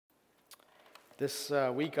This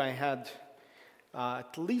week I had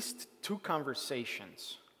at least two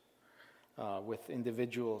conversations with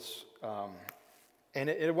individuals, and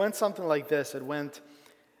it went something like this. It went,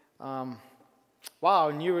 wow,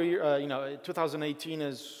 new year, 2018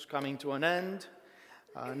 is coming to an end.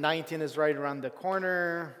 19 is right around the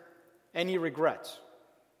corner. Any regrets?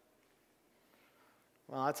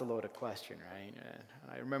 Well, that's a loaded question, right?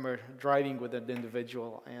 I remember driving with an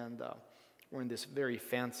individual, and we're in this very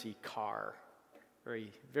fancy car,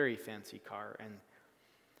 very, very fancy car,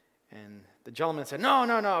 and the gentleman said, no,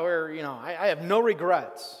 I have no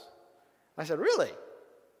regrets. I said, really?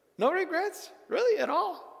 No regrets? Really, at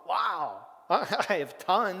all? Wow. I have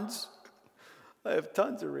tons. I have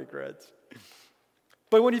tons of regrets.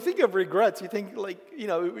 But when you think of regrets, you think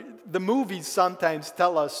the movies sometimes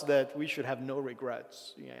tell us that we should have no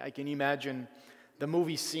regrets. I can imagine the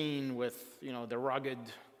movie scene with, the rugged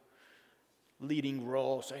leading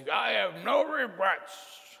role saying, I have no regrets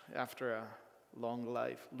after a long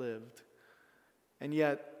life lived. And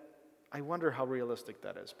yet, I wonder how realistic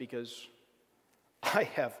that is, because I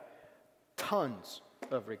have tons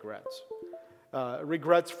of regrets.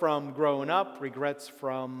 Regrets from growing up, regrets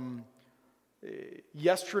from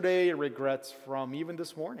yesterday, regrets from even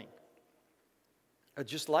this morning.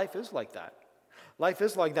 Just life is like that. Life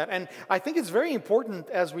is like that. And I think it's very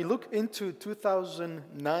important as we look into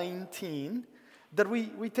 2019 that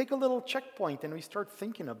we take a little checkpoint and we start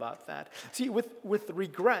thinking about that. See, with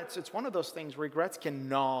regrets, it's one of those things, regrets can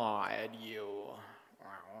gnaw at you.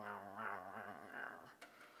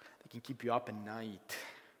 They can keep you up at night.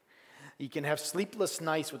 You can have sleepless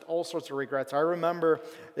nights with all sorts of regrets. I remember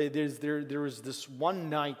there was this one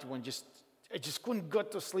night when I just couldn't go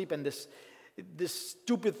to sleep, and this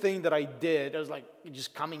stupid thing that I did, I was like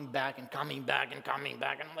just coming back, and I'm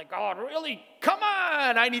like, oh, really? Come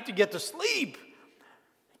on, I need to get to sleep.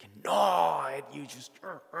 They can gnaw at you, just.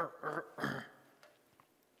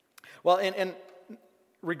 Well, and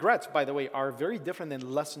regrets, by the way, are very different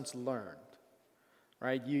than lessons learned.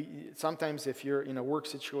 Right? Sometimes if you're in a work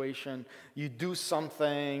situation, you do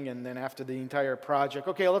something, and then after the entire project,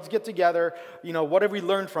 okay, let's get together. What have we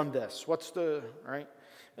learned from this? What's the right?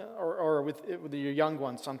 Or with your young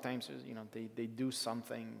ones, sometimes they do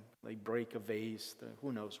something, they break a vase,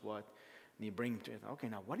 who knows what, and you bring to it. Okay,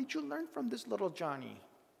 now what did you learn from this little Johnny?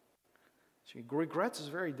 So regrets is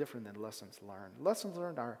very different than lessons learned. Lessons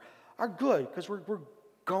learned are good because we're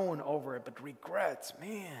going over it, but regrets,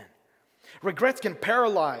 man. Regrets can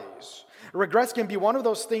paralyze. Regrets can be one of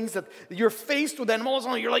those things that you're faced with, and all of a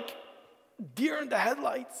sudden you're like deer in the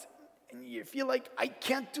headlights, and you feel like I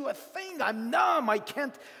can't do a thing. I'm numb. I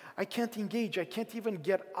can't engage. I can't even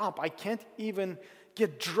get up. I can't even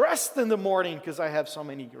get dressed in the morning because I have so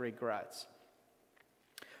many regrets.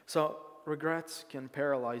 So regrets can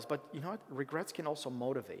paralyze, but you know what? Regrets can also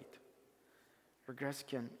motivate. Regrets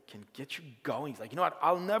can get you going. It's like,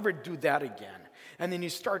 I'll never do that again. And then you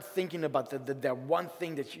start thinking about that one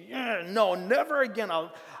thing that no, never again.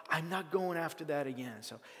 I'm not going after that again.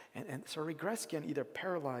 So regrets can either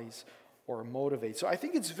paralyze or motivate. So I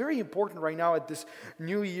think it's very important right now at this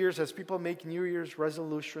New Year's, as people make New Year's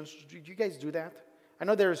resolutions. Do you guys do that? I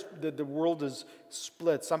know the world is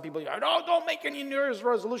split. Some people are, no, don't make any New Year's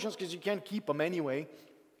resolutions because you can't keep them anyway.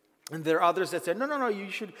 And there are others that said, no, you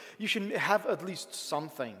should have at least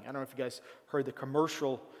something. I don't know if you guys heard the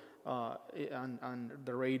commercial on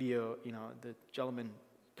the radio. The gentleman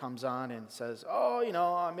comes on and says,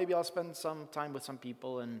 maybe I'll spend some time with some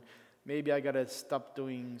people, and maybe I got to stop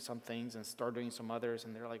doing some things and start doing some others.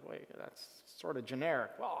 And they're like, wait, that's sort of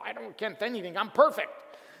generic. Well, can't anything. I'm perfect.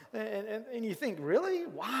 And you think, really?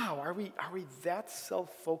 Wow, are we that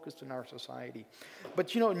self-focused in our society?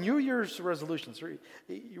 But New Year's resolutions,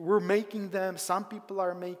 we're making them. Some people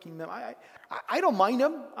are making them. I don't mind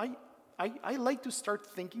them. I like to start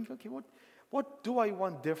thinking, okay, what do I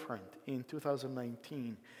want different in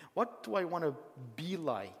 2019? What do I want to be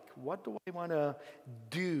like? What do I want to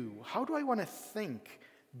do? How do I want to think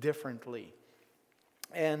differently?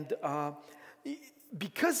 And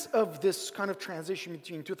because of this kind of transition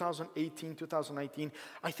between 2018, 2019,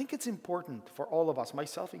 I think it's important for all of us,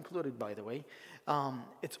 myself included, by the way,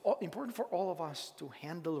 it's important for all of us to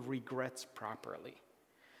handle regrets properly.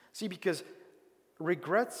 See, because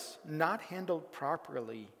regrets not handled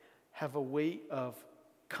properly have a way of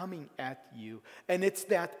coming at you, and it's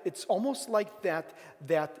almost like that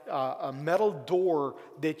a metal door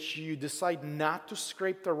that you decide not to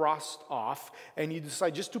scrape the rust off, and you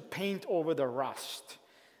decide just to paint over the rust.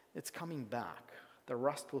 It's coming back. The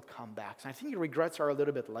rust will come back. So I think regrets are a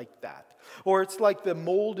little bit like that. Or it's like the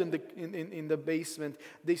mold in the basement.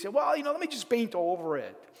 They say, well, let me just paint over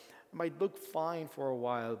it. It might look fine for a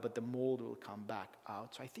while, but the mold will come back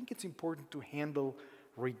out. So I think it's important to handle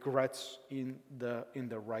regrets in the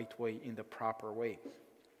right way, in the proper way.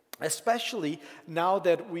 Especially now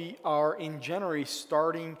that we are in January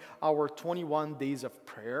starting our 21 days of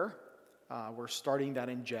prayer. We're starting that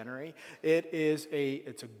in January. It's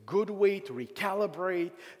a good way to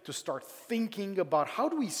recalibrate, to start thinking about how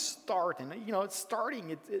do we start. And it's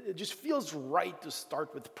starting. It just feels right to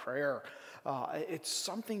start with prayer. It's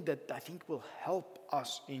something that I think will help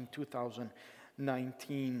us in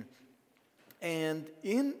 2019. And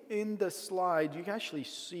in the slide, you can actually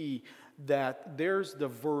see that there's the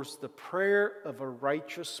verse, the prayer of a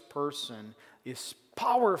righteous person is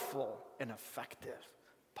powerful and effective.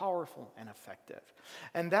 Powerful and effective.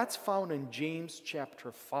 And that's found in James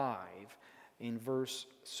chapter 5 in verse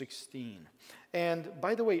 16. And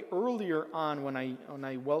by the way, earlier on when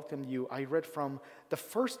I welcomed you, I read from the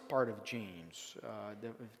first part of James,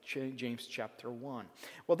 James chapter 1.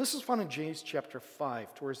 Well, this is found in James chapter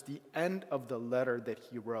 5, towards the end of the letter that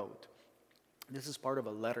he wrote. This is part of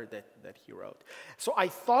a letter that he wrote. So I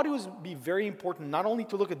thought it would be very important not only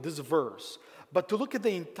to look at this verse, but to look at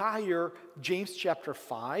the entire James chapter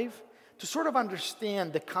 5, to sort of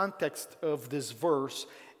understand the context of this verse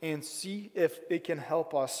and see if it can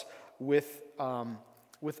help us with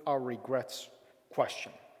our regrets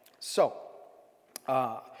question. So,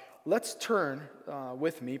 let's turn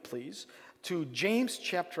with me, please, to James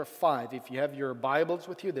chapter 5. If you have your Bibles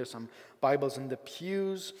with you, there's some Bibles in the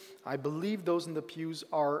pews. I believe those in the pews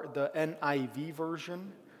are the NIV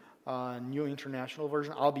version, New International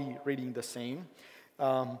Version. I'll be reading the same.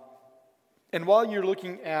 And while you're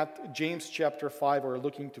looking at James chapter 5 or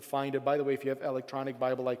looking to find it, by the way, if you have electronic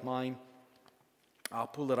Bible like mine, I'll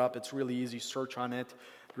pull it up. It's really easy. Search on it.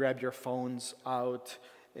 Grab your phones out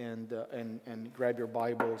and grab your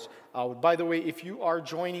Bibles out. By the way, if you are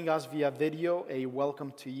joining us via video, a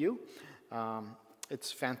welcome to you. It's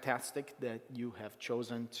fantastic that you have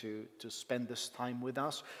chosen to spend this time with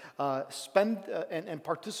us. And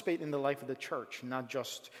participate in the life of the church, not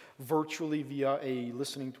just virtually via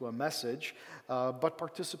listening to a message, but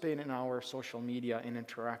participate in our social media and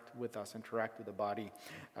interact with us, interact with the body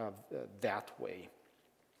that way.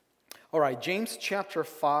 All right, James chapter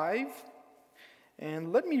 5.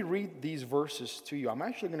 And let me read these verses to you. I'm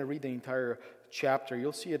actually going to read the entire chapter.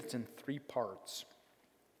 You'll see it's in 3 parts.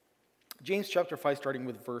 James chapter 5, starting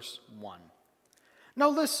with verse 1. Now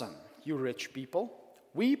listen, you rich people,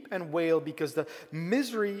 weep and wail because the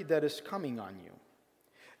misery that is coming on you.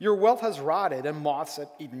 Your wealth has rotted, and moths have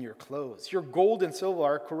eaten your clothes. Your gold and silver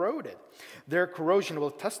are corroded. Their corrosion will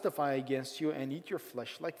testify against you and eat your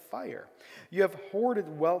flesh like fire. You have hoarded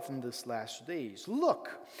wealth in these last days. Look,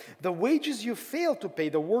 the wages you failed to pay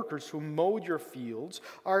the workers who mowed your fields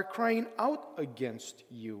are crying out against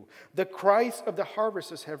you. The cries of the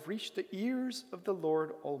harvesters have reached the ears of the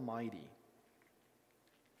Lord Almighty.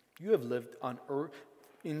 You have lived on earth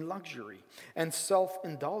in luxury and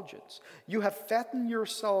self-indulgence. You have fattened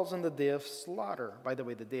yourselves on the day of slaughter. By the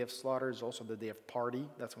way, the day of slaughter is also the day of party.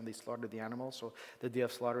 That's when they slaughter the animals. So the day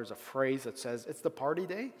of slaughter is a phrase that says it's the party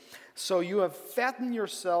day. So you have fattened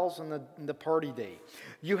yourselves on the party day.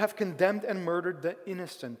 You have condemned and murdered the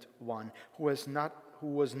innocent one who was not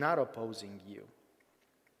opposing you.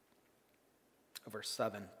 Verse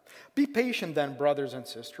 7. Be patient then, brothers and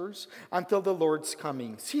sisters, until the Lord's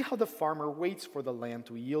coming. See how the farmer waits for the land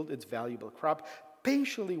to yield its valuable crop,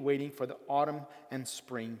 patiently waiting for the autumn and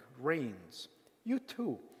spring rains. You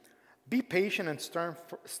too, be patient and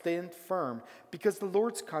stand firm, because the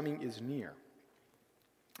Lord's coming is near.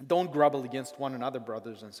 Don't grumble against one another,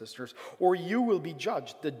 brothers and sisters, or you will be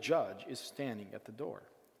judged. The judge is standing at the door.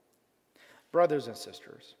 Brothers and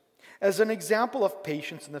sisters, as an example of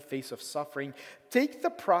patience in the face of suffering, take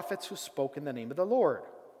the prophets who spoke in the name of the Lord.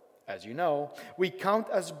 As you know, we count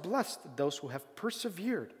as blessed those who have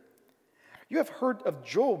persevered. You have heard of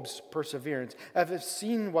Job's perseverance, and have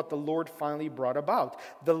seen what the Lord finally brought about.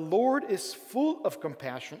 The Lord is full of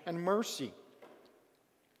compassion and mercy.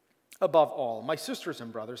 Above all, my sisters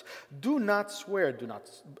and brothers, do not swear. Do not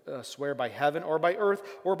swear by heaven or by earth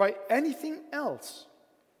or by anything else.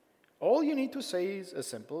 All you need to say is a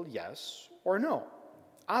simple yes or no.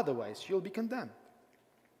 Otherwise, you'll be condemned.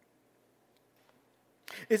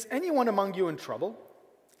 Is anyone among you in trouble?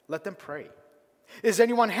 Let them pray. Is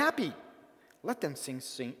anyone happy? Let them sing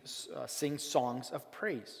songs of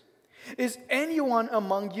praise. Is anyone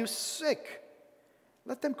among you sick?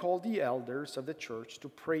 Let them call the elders of the church to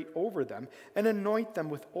pray over them and anoint them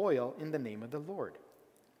with oil in the name of the Lord.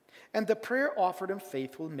 And the prayer offered in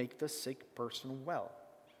faith will make the sick person well.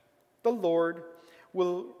 The Lord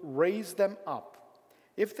will raise them up.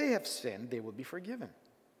 If they have sinned, they will be forgiven.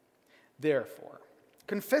 Therefore,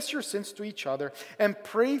 confess your sins to each other and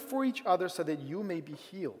pray for each other so that you may be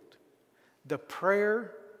healed. The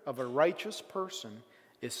prayer of a righteous person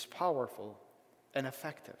is powerful and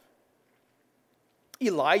effective.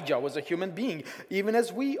 Elijah was a human being, even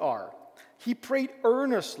as we are. He prayed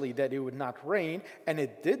earnestly that it would not rain, and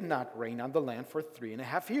it did not rain on the land for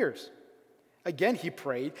 3.5 years. Again he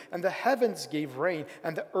prayed, and the heavens gave rain,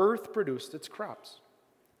 and the earth produced its crops.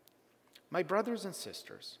 My brothers and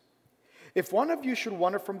sisters, if one of you should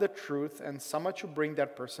wander from the truth and someone should bring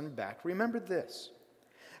that person back, remember this.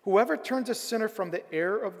 Whoever turns a sinner from the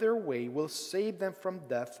error of their way will save them from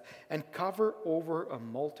death and cover over a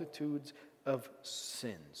multitude of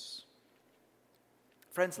sins.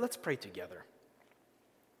 Friends, let's pray together.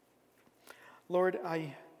 Lord,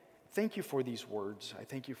 I thank you for these words. I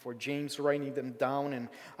thank you for James writing them down, and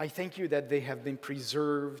I thank you that they have been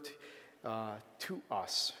preserved to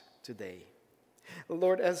us today.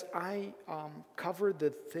 Lord, as I cover the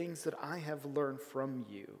things that I have learned from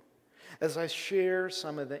you, as I share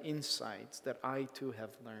some of the insights that I too have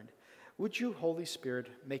learned, would you, Holy Spirit,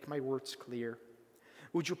 make my words clear?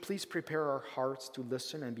 Would you please prepare our hearts to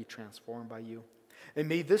listen and be transformed by you? And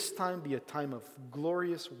may this time be a time of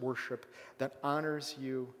glorious worship that honors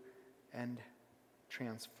you and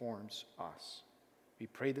transforms us. We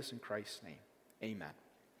pray this in Christ's name. Amen.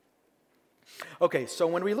 Okay, so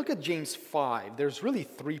when we look at James 5, there's really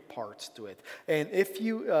 3 parts to it. And if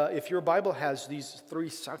your Bible has these 3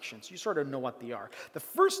 sections, you sort of know what they are. The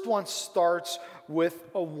first one starts with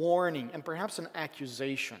a warning and perhaps an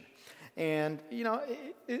accusation. And,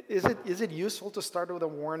 is it useful to start with a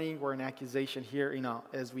warning or an accusation here,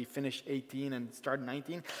 as we finish 18 and start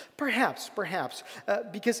 19? Perhaps.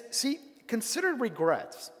 Because, see, consider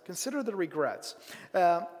regrets. Consider the regrets.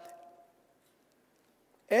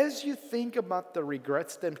 As you think about the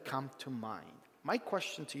regrets that come to mind, my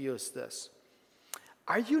question to you is this.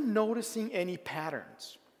 Are you noticing any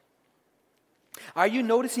patterns? Are you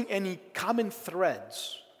noticing any common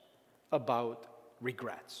threads about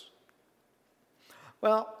regrets?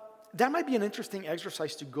 Well, that might be an interesting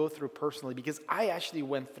exercise to go through personally, because I actually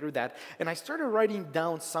went through that, and I started writing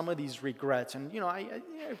down some of these regrets. And, I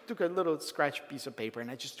took a little scratch piece of paper, and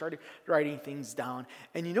I just started writing things down.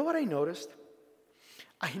 And you know what I noticed?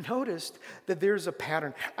 I noticed that there's a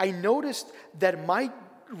pattern. I noticed that my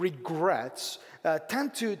regrets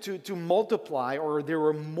tend to multiply, or there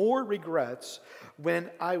were more regrets when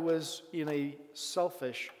I was in a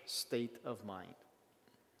selfish state of mind.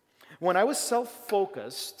 When I was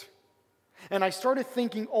self-focused and I started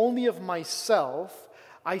thinking only of myself,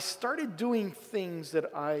 I started doing things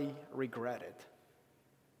that I regretted.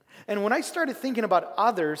 And when I started thinking about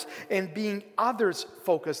others and being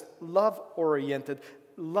others-focused, love-oriented,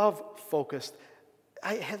 love-focused,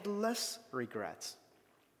 I had less regrets.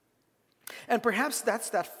 And perhaps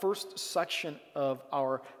that's that first section of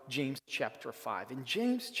our James chapter 5. In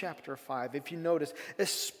James chapter 5, if you notice,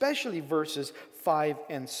 especially verses 5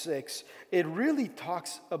 and 6, it really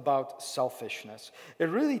talks about selfishness. It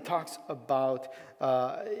really talks about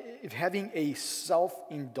having a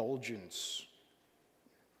self-indulgence.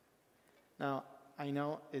 Now, I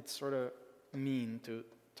know it's sort of mean to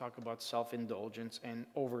talk about self-indulgence and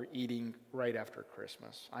overeating right after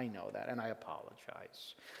Christmas. I know that, and I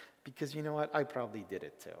apologize. Because you know what? I probably did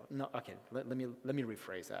it too. No, okay, let me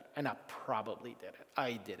rephrase that. And I probably did it.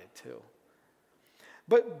 I did it too.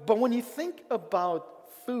 But when you think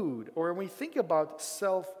about food, or when we think about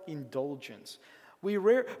self-indulgence,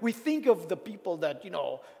 we think of the people that,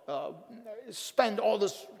 spend all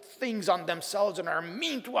those things on themselves and are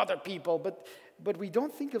mean to other people, but we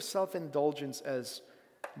don't think of self-indulgence as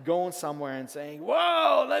going somewhere and saying,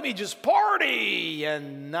 whoa, let me just party,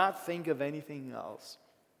 and not think of anything else.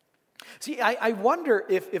 See, I wonder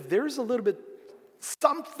if there's a little bit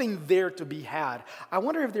something there to be had. I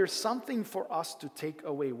wonder if there's something for us to take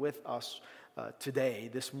away with us today,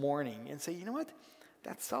 this morning, and say, you know what?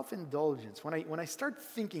 That's self-indulgence. When I start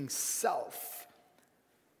thinking self,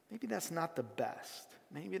 maybe that's not the best.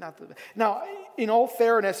 Maybe not the best. Now, in all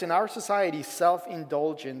fairness, in our society,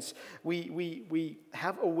 self-indulgence, we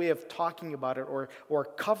have a way of talking about it or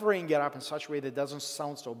covering it up in such a way that it doesn't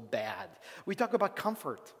sound so bad. We talk about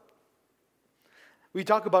comfort. We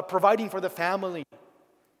talk about providing for the family.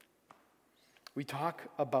 We talk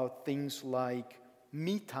about things like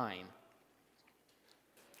me time.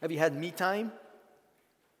 Have you had me time?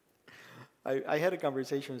 I had a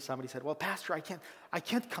conversation with somebody who said, well, Pastor, I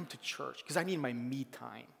can't come to church because I need my me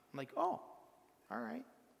time. I'm like, oh, all right,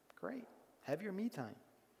 great. Have your me time.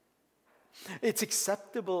 It's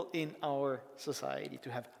acceptable in our society to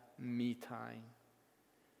have me time.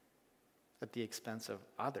 at the expense of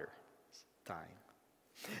other time.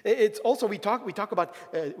 It's also, we talk about,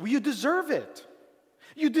 you deserve it.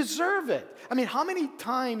 You deserve it. I mean, how many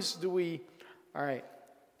times do we, all right,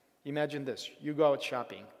 imagine this. You go out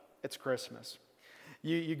shopping. It's Christmas.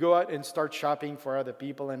 You go out and start shopping for other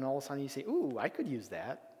people, and all of a sudden you say, ooh, I could use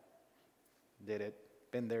that. Did it.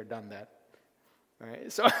 Been there, done that. All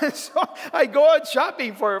right. So I go out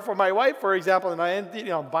shopping for my wife, for example, and I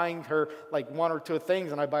end buying her like one or two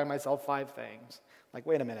things, and I buy myself 5 things. Like,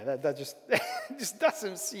 wait a minute, that just just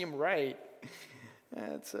doesn't seem right.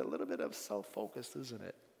 It's a little bit of self-focused, isn't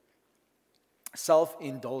it?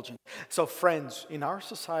 Self-indulgent. So friends, in our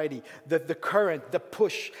society, the current, the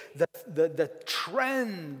push, the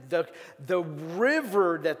trend, the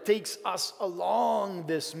river that takes us along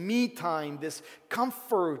this me time, this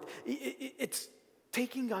comfort, it's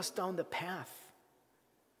taking us down the path.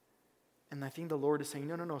 And I think the Lord is saying,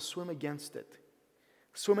 no, swim against it.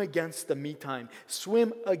 Swim against the me time.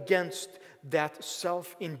 Swim against that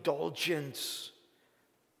self-indulgence.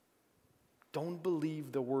 Don't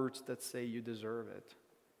believe the words that say you deserve it,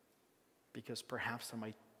 because perhaps it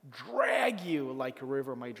might drag you like a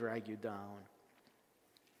river might drag you down.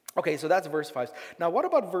 Okay, so that's verse 5. Now, what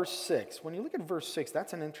about verse 6? When you look at verse 6,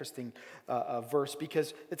 that's an interesting verse,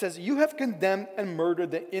 because it says, you have condemned and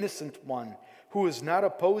murdered the innocent one who is not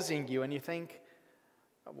opposing you. And you think,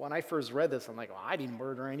 when I first read this, I'm like, well, I didn't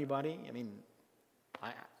murder anybody. I mean,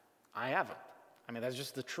 I haven't. I mean, that's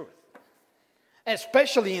just the truth.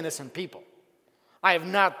 Especially innocent people. I have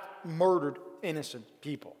not murdered innocent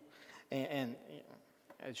people. And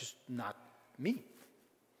it's just not me.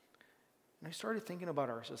 And I started thinking about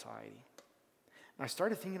our society. And I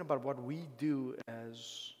started thinking about what we do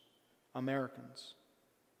as Americans,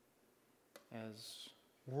 as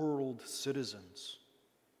world citizens.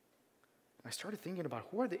 And I started thinking about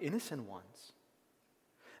who are the innocent ones.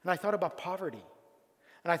 And I thought about poverty.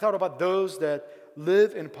 And I thought about those that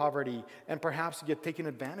live in poverty and perhaps get taken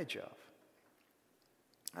advantage of.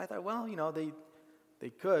 I thought, well, they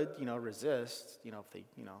could, resist, if they,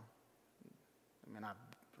 may not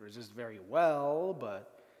resist very well,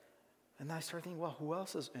 but, and I started thinking, well, who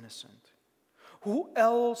else is innocent? Who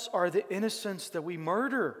else are the innocents that we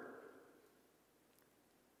murder?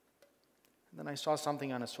 And then I saw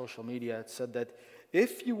something on a social media. It said that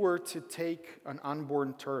if you were to take an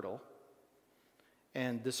unborn turtle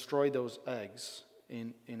and destroy those eggs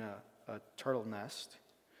in a turtle nest,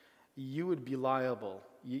 you would be liable.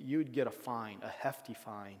 You would get a fine, a hefty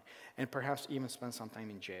fine, and perhaps even spend some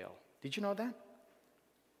time in jail. Did you know that?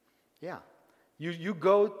 Yeah. You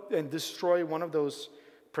go and destroy one of those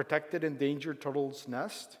protected endangered turtles'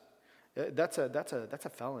 nest. That's a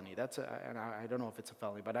felony. And I don't know if it's a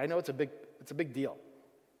felony, but I know it's a big deal.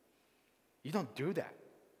 You don't do that.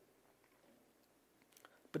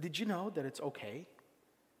 But did you know that it's okay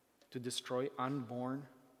to destroy unborn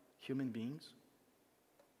human beings?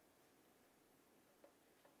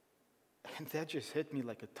 And that just hit me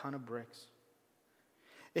like a ton of bricks.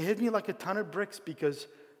 It hit me like a ton of bricks because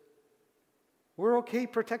we're okay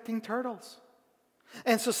protecting turtles.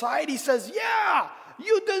 And society says, yeah,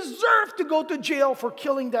 you deserve to go to jail for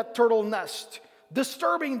killing that turtle nest,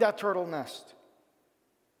 disturbing that turtle nest.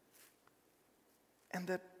 And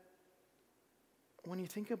that when you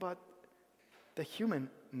think about the human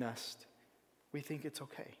nest, we think it's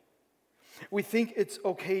okay. We think it's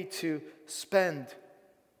okay to spend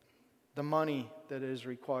the money that is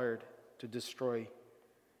required to destroy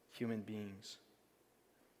human beings.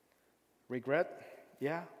 Regret?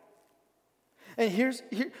 Yeah. And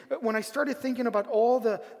when I started thinking about all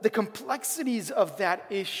the complexities of that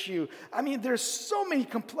issue, I mean, there's so many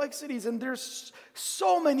complexities and there's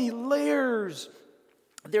so many layers.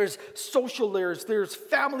 There's social layers, there's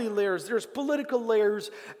family layers, there's political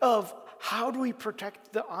layers of how do we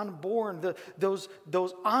protect the unborn, those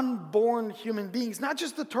unborn human beings, not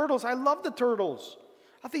just the turtles. I love the turtles.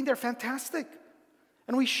 I think they're fantastic,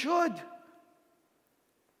 and we should.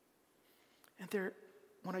 And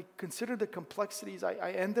when I consider the complexities,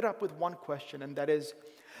 I ended up with one question, and that is,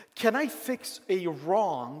 can I fix a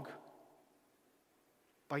wrong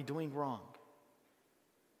by doing wrong?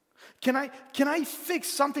 Can I fix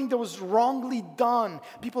something that was wrongly done?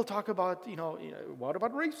 People talk about, what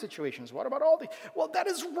about rape situations? What about all the... Well, that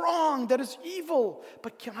is wrong. That is evil.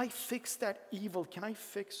 But can I fix that evil? Can I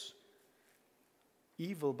fix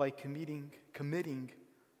evil by committing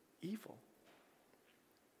evil?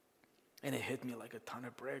 And it hit me like a ton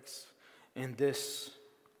of bricks in this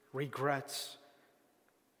regrets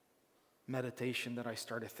meditation that I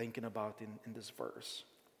started thinking about in this verse.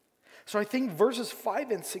 So I think verses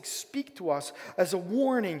 5 and 6 speak to us as a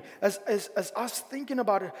warning, as us thinking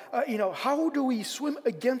about it. How do we swim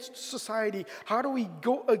against society? How do we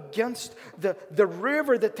go against the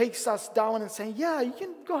river that takes us down and saying, yeah, you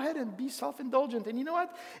can go ahead and be self-indulgent. And you know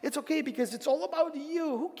what? It's okay because it's all about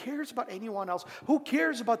you. Who cares about anyone else? Who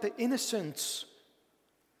cares about the innocents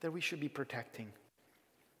that we should be protecting?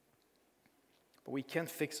 But we can't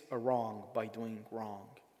fix a wrong by doing wrong.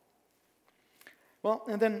 Well,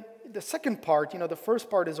 and then the second part, the first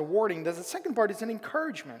part is a warning. The second part is an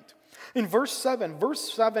encouragement. In verse 7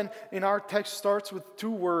 in our text starts with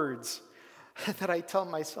two words that I tell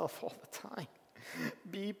myself all the time.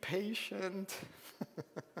 Be patient. Do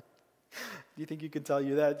you think you can tell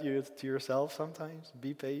you that to yourself sometimes?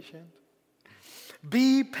 Be patient.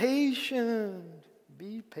 Be patient.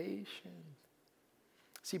 Be patient.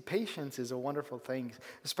 See, patience is a wonderful thing,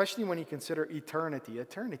 especially when you consider eternity.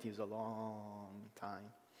 Eternity is a long time.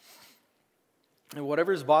 And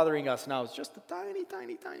whatever is bothering us now is just a tiny,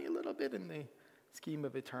 tiny, tiny little bit in the scheme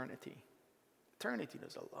of eternity. Eternity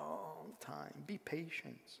is a long time. Be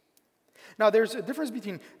patient. Now, there's a difference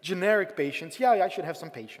between generic patience. Yeah, I should have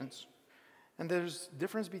some patience. And there's a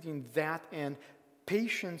difference between that and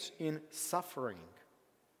patience in suffering.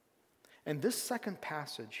 And this second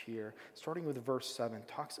passage here, starting with verse 7,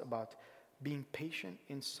 talks about being patient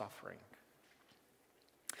in suffering.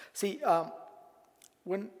 See,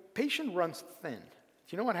 when patience runs thin, do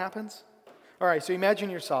you know what happens? All right, so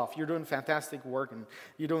imagine yourself. You're doing fantastic work, and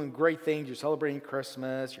you're doing great things. You're celebrating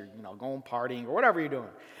Christmas. You're, going partying, or whatever you're doing.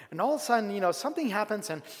 And all of a sudden, something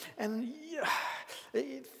happens, and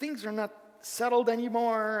things are not settled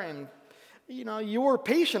anymore, and you were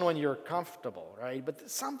patient when you're comfortable, right?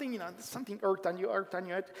 But something irked on you,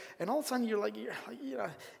 and all of a sudden you're like,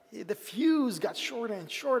 the fuse got shorter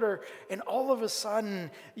and shorter, and all of a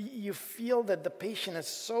sudden you feel that the patience is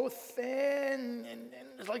so thin, and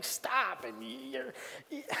it's like, stop, and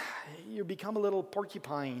you become a little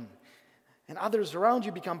porcupine. And others around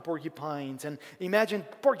you become porcupines, and imagine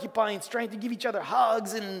porcupines trying to give each other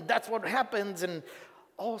hugs, and that's what happens, and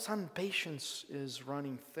all of a sudden patience is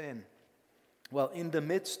running thin. Well, in the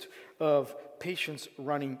midst of patience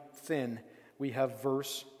running thin, we have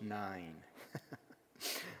verse 9.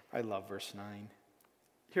 I love verse 9.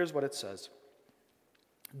 Here's what it says.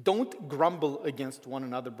 Don't grumble against one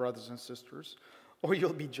another, brothers and sisters, or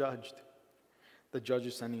you'll be judged. The judge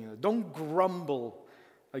is sending you. Don't grumble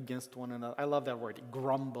against one another. I love that word,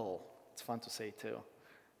 grumble. It's fun to say too.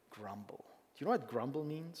 Grumble. Do you know what grumble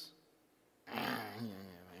means?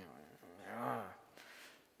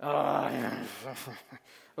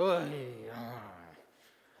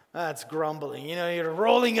 That's grumbling. You're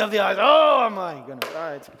rolling of the eyes. Oh my goodness! All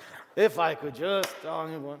right, if I could just,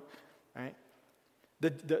 right?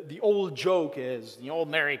 The old joke is the old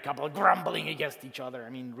married couple grumbling against each other. I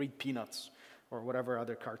mean, read Peanuts or whatever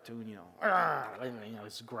other cartoon.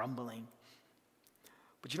 It's grumbling.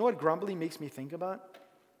 But you know what grumbling makes me think about?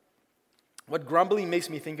 What grumbling makes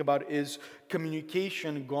me think about is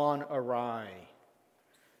communication gone awry.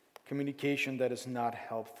 Communication that is not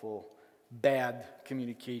helpful, bad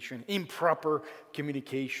communication, improper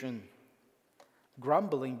communication.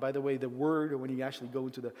 Grumbling, by the way, the word, when you actually go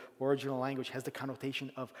into the original language, has the connotation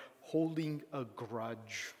of holding a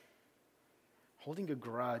grudge. Holding a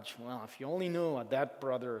grudge. Well, if you only knew what that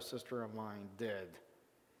brother or sister of mine did.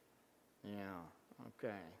 Yeah,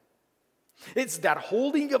 okay. It's that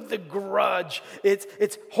holding of the grudge.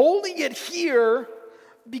 It's holding it here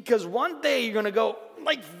because one day you're going to go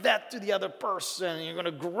like that to the other person, and you're going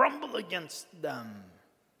to grumble against them.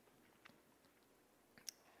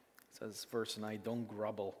 It says, verse 9, don't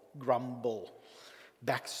grumble.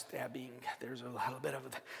 Backstabbing, there's a little bit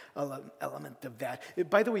of an element of that.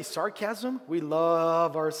 By the way, sarcasm, we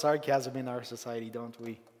love our sarcasm in our society, don't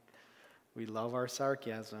we? We love our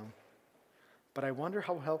sarcasm. But I wonder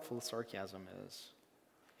how helpful sarcasm is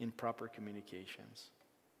in proper communications.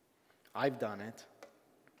 I've done it.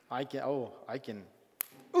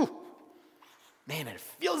 Man, it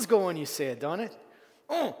feels good when you say it, don't it?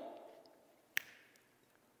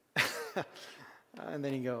 And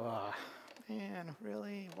then you go, man,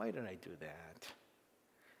 really? Why did I do that?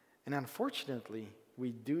 And unfortunately,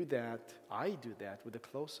 I do that with the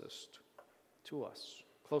closest to us.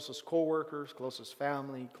 Closest coworkers, closest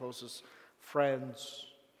family, closest friends.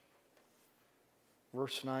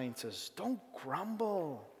 Verse 9 says, don't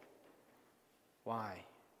grumble. Why?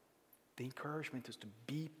 The encouragement is to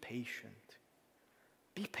be patient.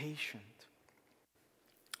 Be patient.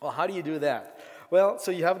 Well, how do you do that? Well,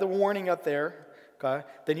 so you have the warning up there, okay?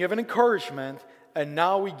 Then you have an encouragement, and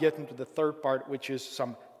now we get into the third part, which is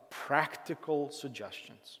some practical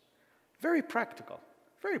suggestions. Very practical.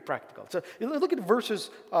 Very practical. So look at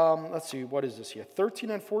verses, let's see, what is this here?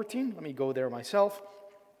 13 and 14. Let me go there myself.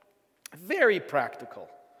 Very practical.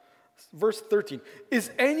 Verse 13.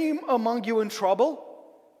 Is any among you in trouble?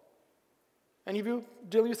 Any of you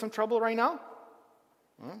dealing with some trouble right now?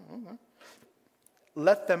 Okay.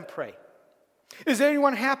 Let them pray. Is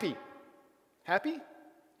anyone happy? Happy?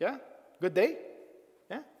 Yeah? Good day?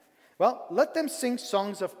 Yeah? Well, let them sing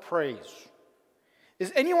songs of praise.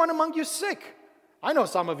 Is anyone among you sick? I know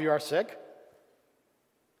some of you are sick.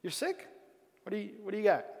 You're sick? What do you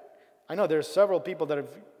got? I know there's several people that have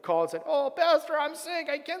called and said, "Oh, Pastor, I'm sick.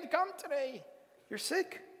 I can't come today." You're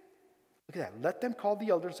sick? Look at that. Let them call the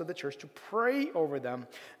elders of the church to pray over them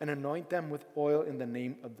and anoint them with oil in the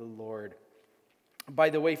name of the Lord.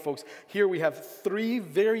 By the way, folks, here we have 3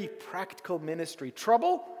 very practical ministry.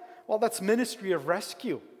 Trouble? Well, that's ministry of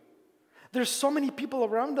rescue. There's so many people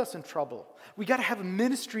around us in trouble. We got to have a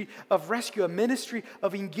ministry of rescue, a ministry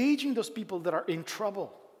of engaging those people that are in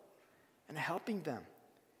trouble and helping them.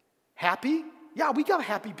 Happy? Yeah, we got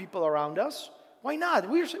happy people around us. Why not?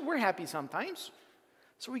 We're happy sometimes.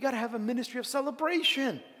 So we got to have a ministry of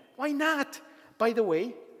celebration. Why not? By the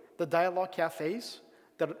way, the dialogue cafes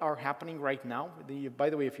that are happening right now, by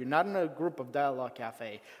the way, if you're not in a group of dialogue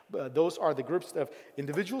cafe, those are the groups of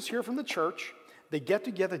individuals here from the church. They get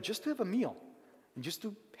together just to have a meal and just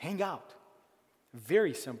to hang out.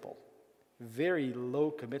 Very simple, very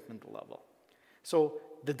low commitment level. So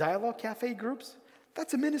the dialogue cafe groups,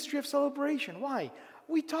 that's a ministry of celebration. Why?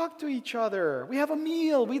 We talk to each other. We have a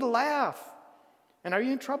meal. We laugh. And are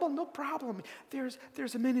you in trouble? No problem. There's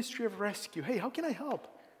a ministry of rescue. Hey, how can I help?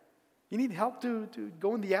 You need help to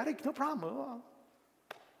go in the attic? No problem. Oh.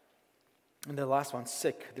 And the last one,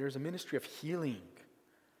 sick. There's a ministry of healing.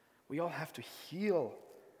 We all have to heal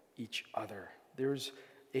each other. There's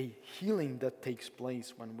a healing that takes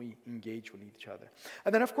place when we engage with each other.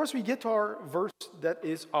 And then, of course, we get to our verse that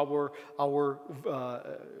is our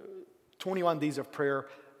 21 days of prayer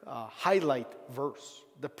highlight verse.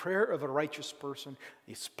 The prayer of a righteous person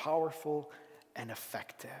is powerful and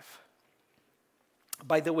effective.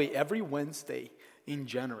 By the way, every Wednesday in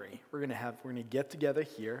January, we're going to get together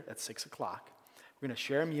here at 6 o'clock. We're going to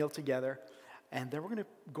share a meal together, and then we're going to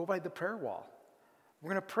go by the prayer wall. We're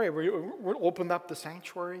going to pray. We'll open up the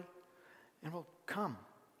sanctuary, and we'll come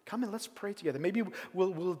and let's pray together. Maybe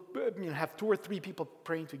we'll have 2 or 3 people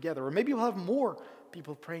praying together, or maybe we'll have more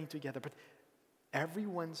people praying together. But every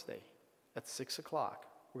Wednesday at 6 o'clock,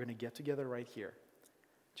 we're going to get together right here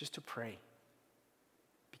just to pray,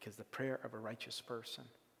 because the prayer of a righteous person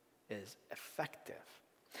is effective.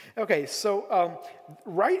 Okay, so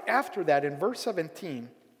right after that, in verse 17,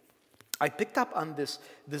 I picked up on this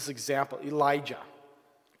example. Elijah,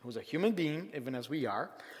 who was a human being, even as we are,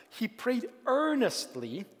 he prayed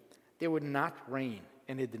earnestly it would not rain,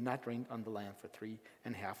 and it did not rain on the land for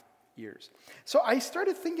 3.5 years. So I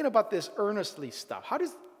started thinking about this earnestly stuff. How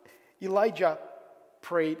does Elijah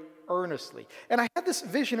pray earnestly? And I had this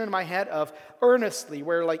vision in my head of earnestly,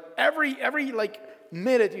 where like every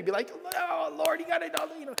minute you'd be like, "Oh Lord, you got it,"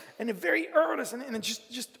 and very earnest, and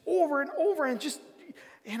just over and over,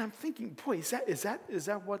 and I'm thinking, boy, is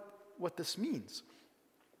that what this means?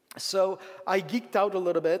 So I geeked out a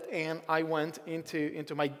little bit, and I went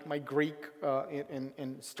into my Greek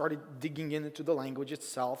and started digging into the language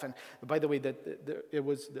itself. And by the way,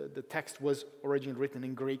 the text was originally written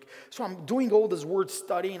in Greek. So I'm doing all this word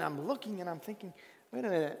study, and I'm looking, and I'm thinking, wait a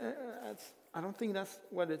minute, I don't think that's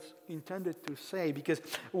what it's intended to say, because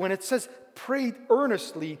when it says prayed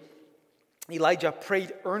earnestly, Elijah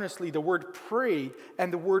prayed earnestly, the word prayed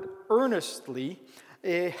and the word earnestly,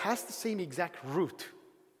 it has the same exact root.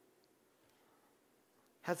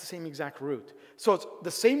 Has the same exact root. So it's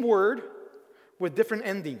the same word with different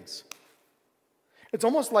endings. It's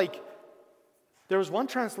almost like there was one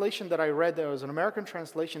translation that I read, there was an American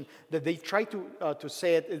translation, that they tried to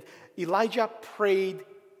say it, Elijah prayed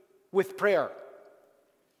with prayer.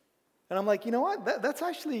 And I'm like, you know what? That's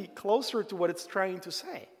actually closer to what it's trying to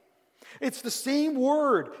say. It's the same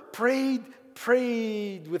word, prayed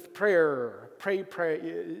with prayer. Pray.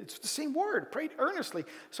 It's the same word, prayed earnestly.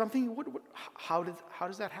 So I'm thinking, how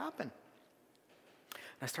does that happen?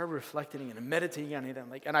 And I started reflecting and meditating on it,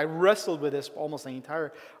 and I wrestled with this almost the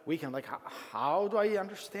entire weekend. Like, how do I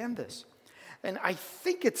understand this? And I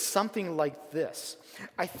think it's something like this.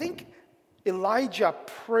 I think Elijah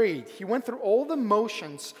prayed. He went through all the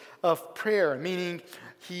motions of prayer, meaning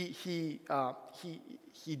he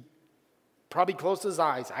probably closed his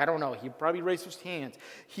eyes. I don't know. He probably raised his hands.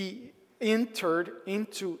 He entered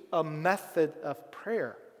into a method of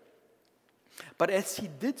prayer. But as he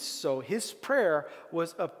did so, his prayer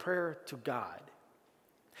was a prayer to God.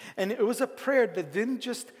 And it was a prayer that didn't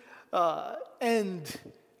just end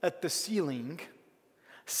at the ceiling.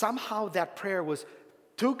 Somehow that prayer was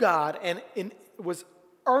to God and it was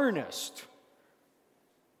earnest.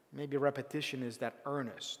 Maybe repetition is that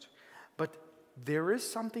earnest. But there is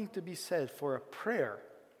something to be said for a prayer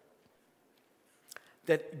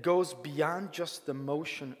that goes beyond just the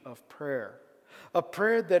motion of prayer. A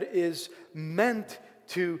prayer that is meant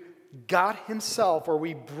to God Himself, where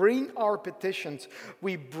we bring our petitions,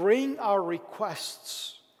 we bring our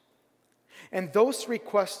requests. And those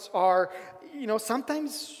requests are,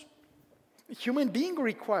 sometimes human being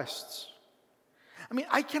requests. I mean,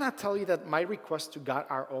 I cannot tell you that my requests to God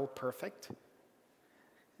are all perfect.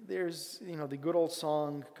 There's, the good old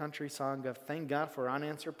song, country song of thank God for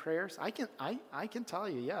unanswered prayers. I can tell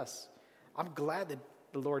you, yes. I'm glad that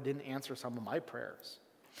the Lord didn't answer some of my prayers.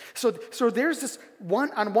 So there's this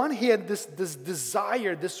on one hand, this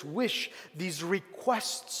desire, this wish, these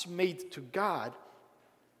requests made to God.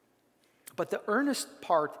 But the earnest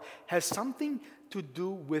part has something to do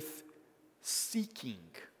with seeking.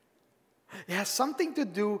 It has something to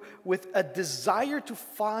do with a desire to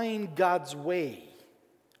find God's way.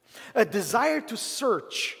 A desire to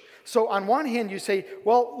search. So on one hand you say,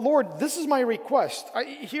 well, Lord, this is my request.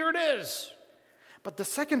 Here it is. But the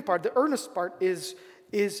second part, the earnest part is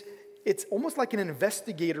it's almost like an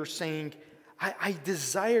investigator saying, I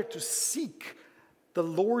desire to seek the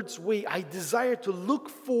Lord's way. I desire to look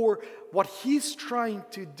for what He's trying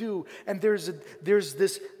to do. And there's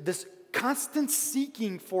this constant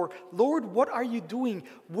seeking for, Lord, what are you doing?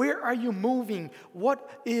 Where are you moving?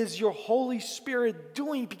 What is your Holy Spirit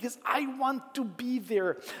doing? Because I want to be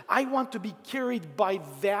there. I want to be carried by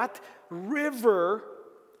that river,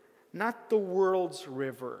 not the world's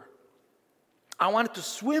river. I want to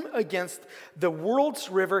swim against the world's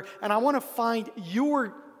river, and I want to find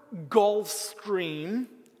your Gulf Stream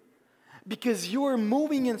because you are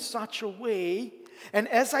moving in such a way. And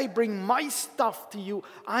as I bring my stuff to you,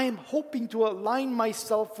 I am hoping to align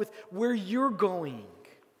myself with where you're going.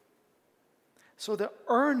 So the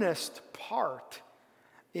earnest part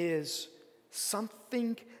is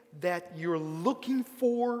something that you're looking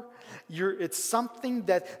for. It's something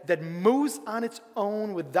that moves on its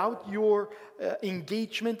own without your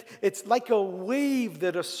engagement. It's like a wave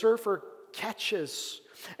that a surfer catches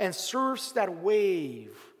and surfs that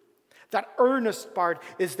wave. That earnest part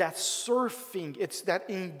is that surfing. It's that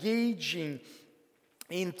engaging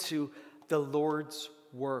into the Lord's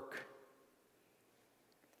work.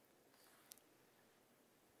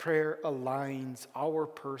 Prayer aligns our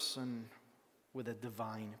person with a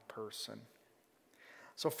divine person.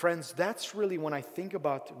 So friends, that's really when I think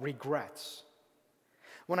about regrets.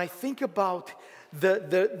 When I think about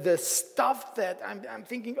the stuff that I'm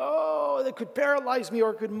thinking, that could paralyze me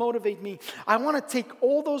or could motivate me, I want to take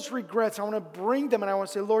all those regrets, I want to bring them, and I want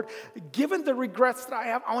to say, Lord, given the regrets that I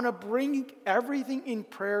have, I want to bring everything in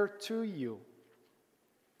prayer to you.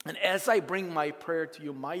 And as I bring my prayer to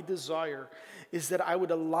you, my desire is that I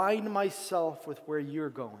would align myself with where you're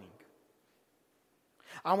going.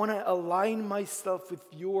 I want to align myself with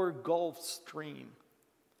your Gulf Stream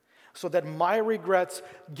so that my regrets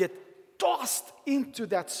get tossed into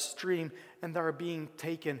that stream and are being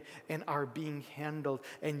taken and are being handled.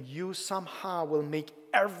 And you somehow will make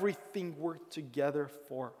everything work together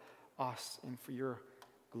for us and for your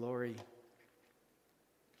glory.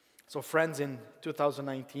 So friends, in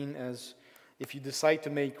 2019, if you decide to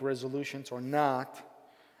make resolutions or not,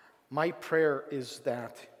 my prayer is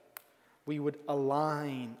that we would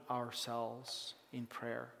align ourselves in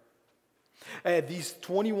prayer. These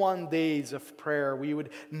 21 days of prayer, we would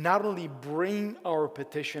not only bring our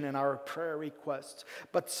petition and our prayer requests,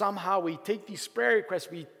 but somehow we take these prayer requests,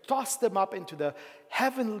 we toss them up into the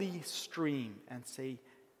heavenly stream and say,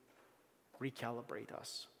 recalibrate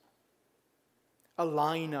us.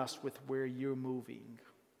 Align us with where you're moving,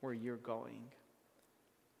 where you're going,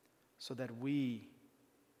 so that we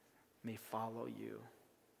may follow you.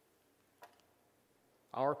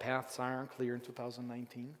 Our paths are unclear in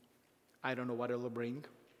 2019. I don't know what it'll bring.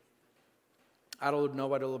 I don't know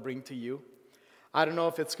what it'll bring to you. I don't know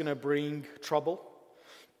if it's going to bring trouble.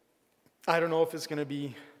 I don't know if it's going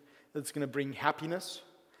to bring happiness.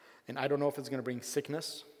 And I don't know if it's going to bring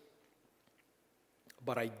sickness.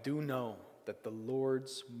 But I do know that the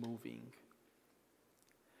Lord's moving.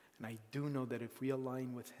 And I do know that if we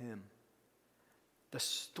align with Him, the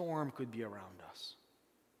storm could be around us.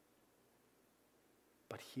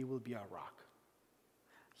 But He will be our rock.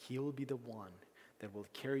 He will be the one that will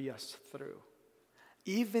carry us through.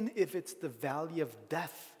 Even if it's the valley of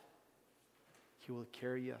death, He will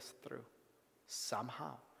carry us through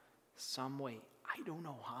somehow, some way. I don't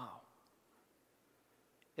know how.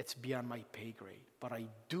 It's beyond my pay grade, but I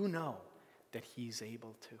do know that He's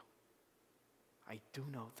able to. I do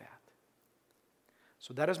know that.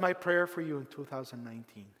 So that is my prayer for you in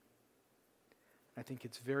 2019. I think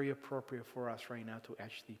it's very appropriate for us right now to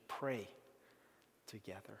actually pray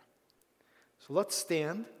together. So let's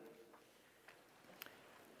stand.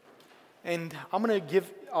 And I'm going to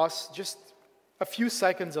give us just a few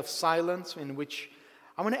seconds of silence in which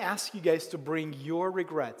I'm going to ask you guys to bring your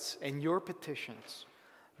regrets and your petitions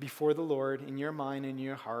before the Lord in your mind and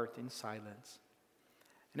your heart in silence.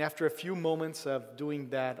 And after a few moments of doing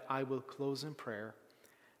that, I will close in prayer.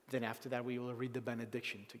 Then after that, we will read the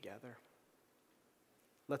benediction together.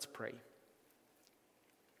 Let's pray.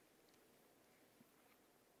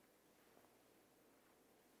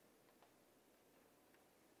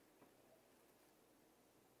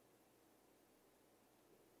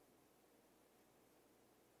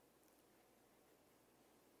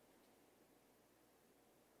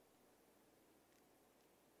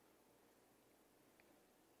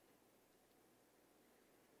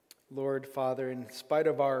 Lord, Father, in spite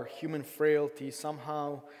of our human frailty,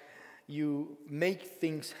 somehow you make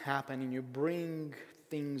things happen and you bring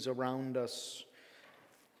things around us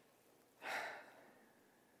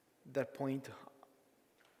that point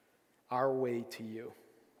our way to you.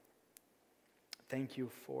 Thank you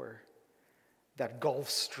for that Gulf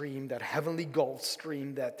Stream, that heavenly Gulf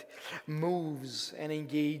Stream that moves and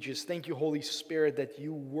engages. Thank you, Holy Spirit, that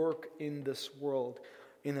you work in this world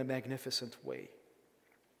in a magnificent way.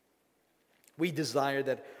 We desire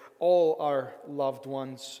that all our loved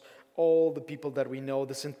ones, all the people that we know,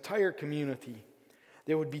 this entire community,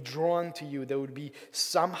 they would be drawn to you, they would be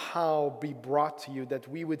somehow be brought to you, that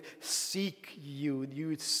we would seek you, you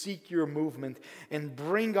would seek your movement and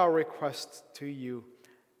bring our requests to you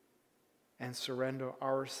and surrender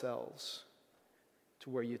ourselves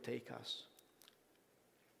to where you take us.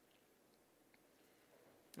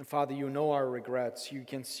 And Father, you know our regrets. You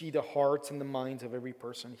can see the hearts and the minds of every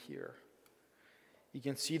person here. You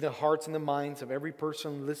can see the hearts and the minds of every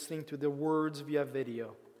person listening to the words via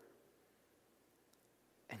video.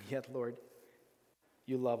 And yet, Lord,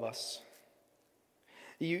 you love us.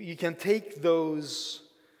 You can take those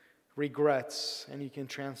regrets and you can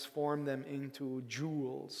transform them into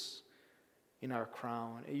jewels in our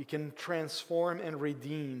crown. You can transform and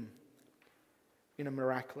redeem in a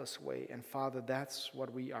miraculous way. And Father, that's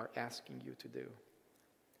what we are asking you to do.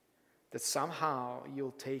 That somehow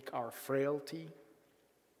you'll take our frailty,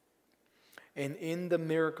 and in the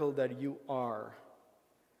miracle that you are,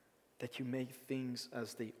 that you make things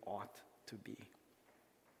as they ought to be.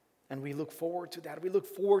 And we look forward to that. We look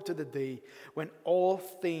forward to the day when all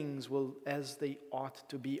things will as they ought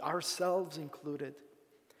to be, ourselves included,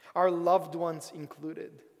 our loved ones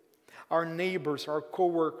included, our neighbors, our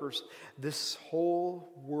co-workers, this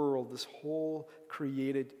whole world, this whole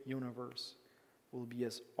created universe will be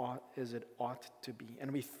as it ought to be.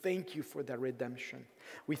 And we thank you for that redemption.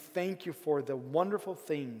 We thank you for the wonderful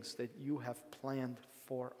things that you have planned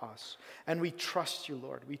for us. And we trust you,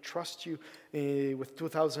 Lord. We trust you with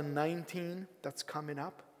 2019 that's coming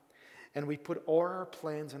up. And we put all our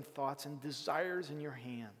plans and thoughts and desires in your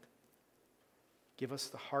hand. Give us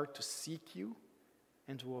the heart to seek you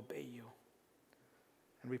and to obey you.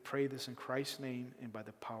 And we pray this in Christ's name and by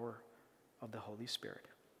the power of the Holy Spirit.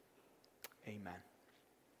 Amen.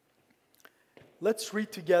 Let's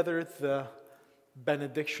read together the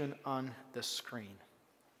benediction on the screen.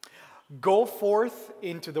 Go forth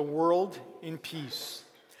into the world in peace.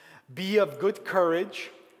 Be of good courage.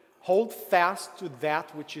 Hold fast to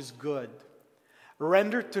that which is good.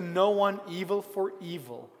 Render to no one evil for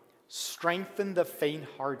evil. Strengthen the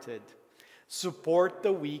faint-hearted. Support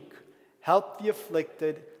the weak. Help the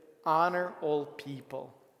afflicted. Honor all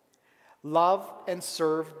people. Love and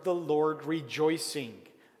serve the Lord, rejoicing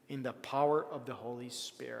in the power of the Holy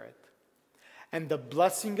Spirit. And the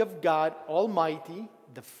blessing of God Almighty,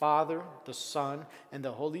 the Father, the Son, and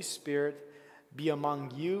the Holy Spirit be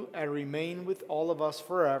among you and remain with all of us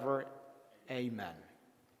forever. Amen.